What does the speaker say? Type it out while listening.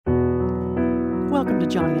Welcome to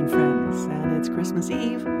Johnny and Friends, and it's Christmas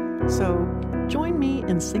Eve, so join me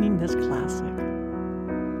in singing this classic.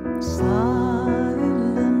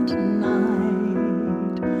 Silent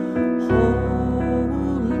night,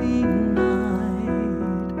 holy night,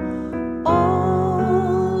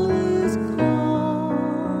 all is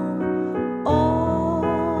calm,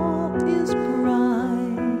 all is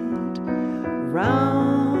bright,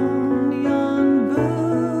 round yon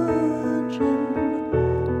virgin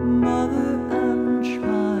mother and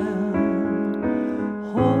child,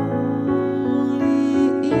 holy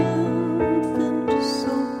infant,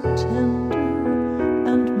 so tender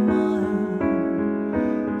and mild,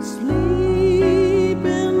 sleep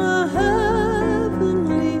in a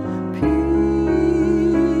heavenly peace,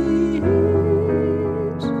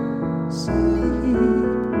 sleep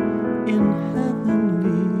in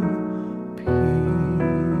heavenly peace.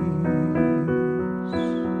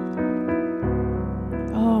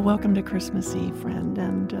 Oh, welcome to Christmas Eve, friend,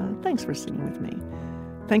 and thanks for singing with me.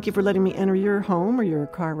 Thank you for letting me enter your home or your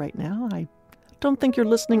car right now. I don't think you're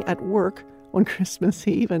listening at work on Christmas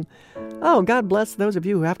Eve, and oh, God bless those of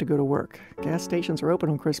you who have to go to work. Gas stations are open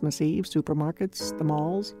on Christmas Eve, supermarkets, the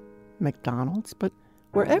malls, McDonald's, but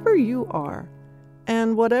wherever you are,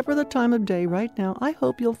 and whatever the time of day right now, I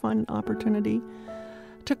hope you'll find an opportunity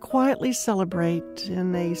to quietly celebrate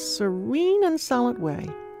in a serene and silent way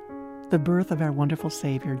the birth of our wonderful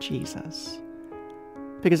Savior, Jesus.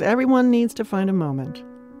 Because everyone needs to find a moment,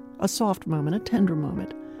 a soft moment, a tender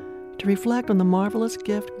moment, to reflect on the marvelous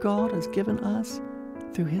gift God has given us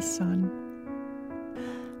through His Son.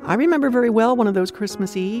 I remember very well one of those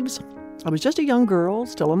Christmas Eves. I was just a young girl,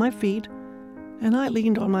 still on my feet, and I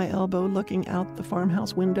leaned on my elbow looking out the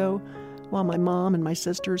farmhouse window while my mom and my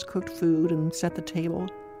sisters cooked food and set the table.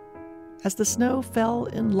 As the snow fell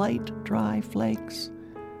in light, dry flakes,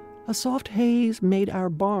 a soft haze made our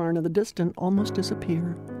barn in the distance almost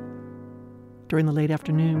disappear. During the late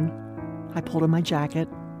afternoon, I pulled on my jacket,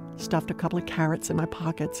 stuffed a couple of carrots in my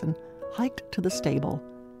pockets, and hiked to the stable.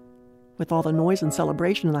 With all the noise and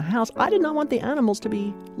celebration in the house, I did not want the animals to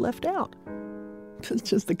be left out. It's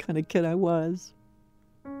just the kind of kid I was.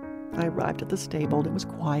 I arrived at the stable. It was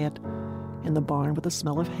quiet in the barn with the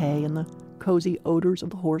smell of hay and the cozy odors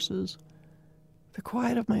of the horses, the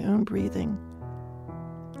quiet of my own breathing.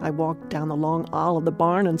 I walked down the long aisle of the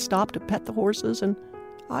barn and stopped to pet the horses, and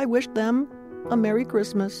I wished them a Merry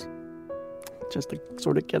Christmas. Just the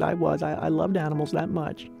sort of kid I was. I loved animals that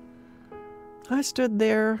much. I stood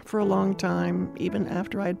there for a long time, even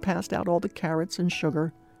after I had passed out all the carrots and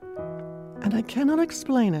sugar. And I cannot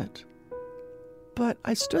explain it, but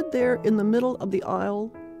I stood there in the middle of the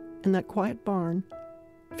aisle in that quiet barn,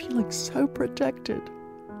 feeling so protected,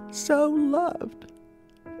 so loved.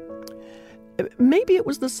 Maybe it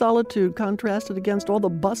was the solitude contrasted against all the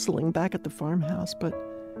bustling back at the farmhouse, but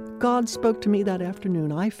God spoke to me that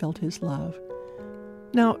afternoon. I felt His love.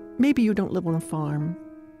 Now, maybe you don't live on a farm.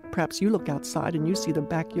 Perhaps you look outside and you see the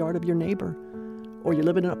backyard of your neighbor, or you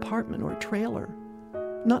live in an apartment or a trailer.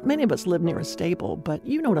 Not many of us live near a stable, but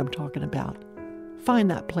you know what I'm talking about.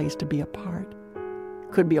 Find that place to be a part.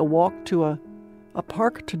 Could be a walk to a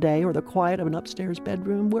park today, or the quiet of an upstairs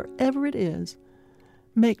bedroom, wherever it is.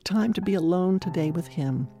 Make time to be alone today with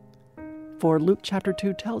Him. For Luke chapter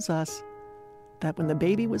 2 tells us that when the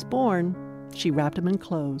baby was born, she wrapped him in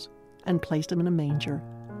clothes and placed him in a manger,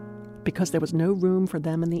 because there was no room for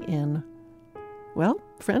them in the inn. Well,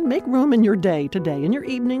 friend, make room in your day today, in your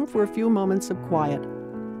evening, for a few moments of quiet.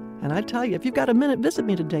 And I tell you, if you've got a minute, visit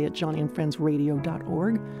me today at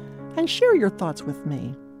johnnyandfriendsradio.org and share your thoughts with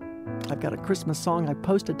me. I've got a Christmas song I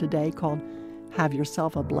posted today called Have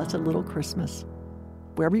Yourself a Blessed Little Christmas.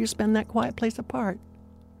 Wherever you spend that quiet place apart,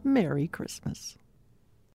 Merry Christmas.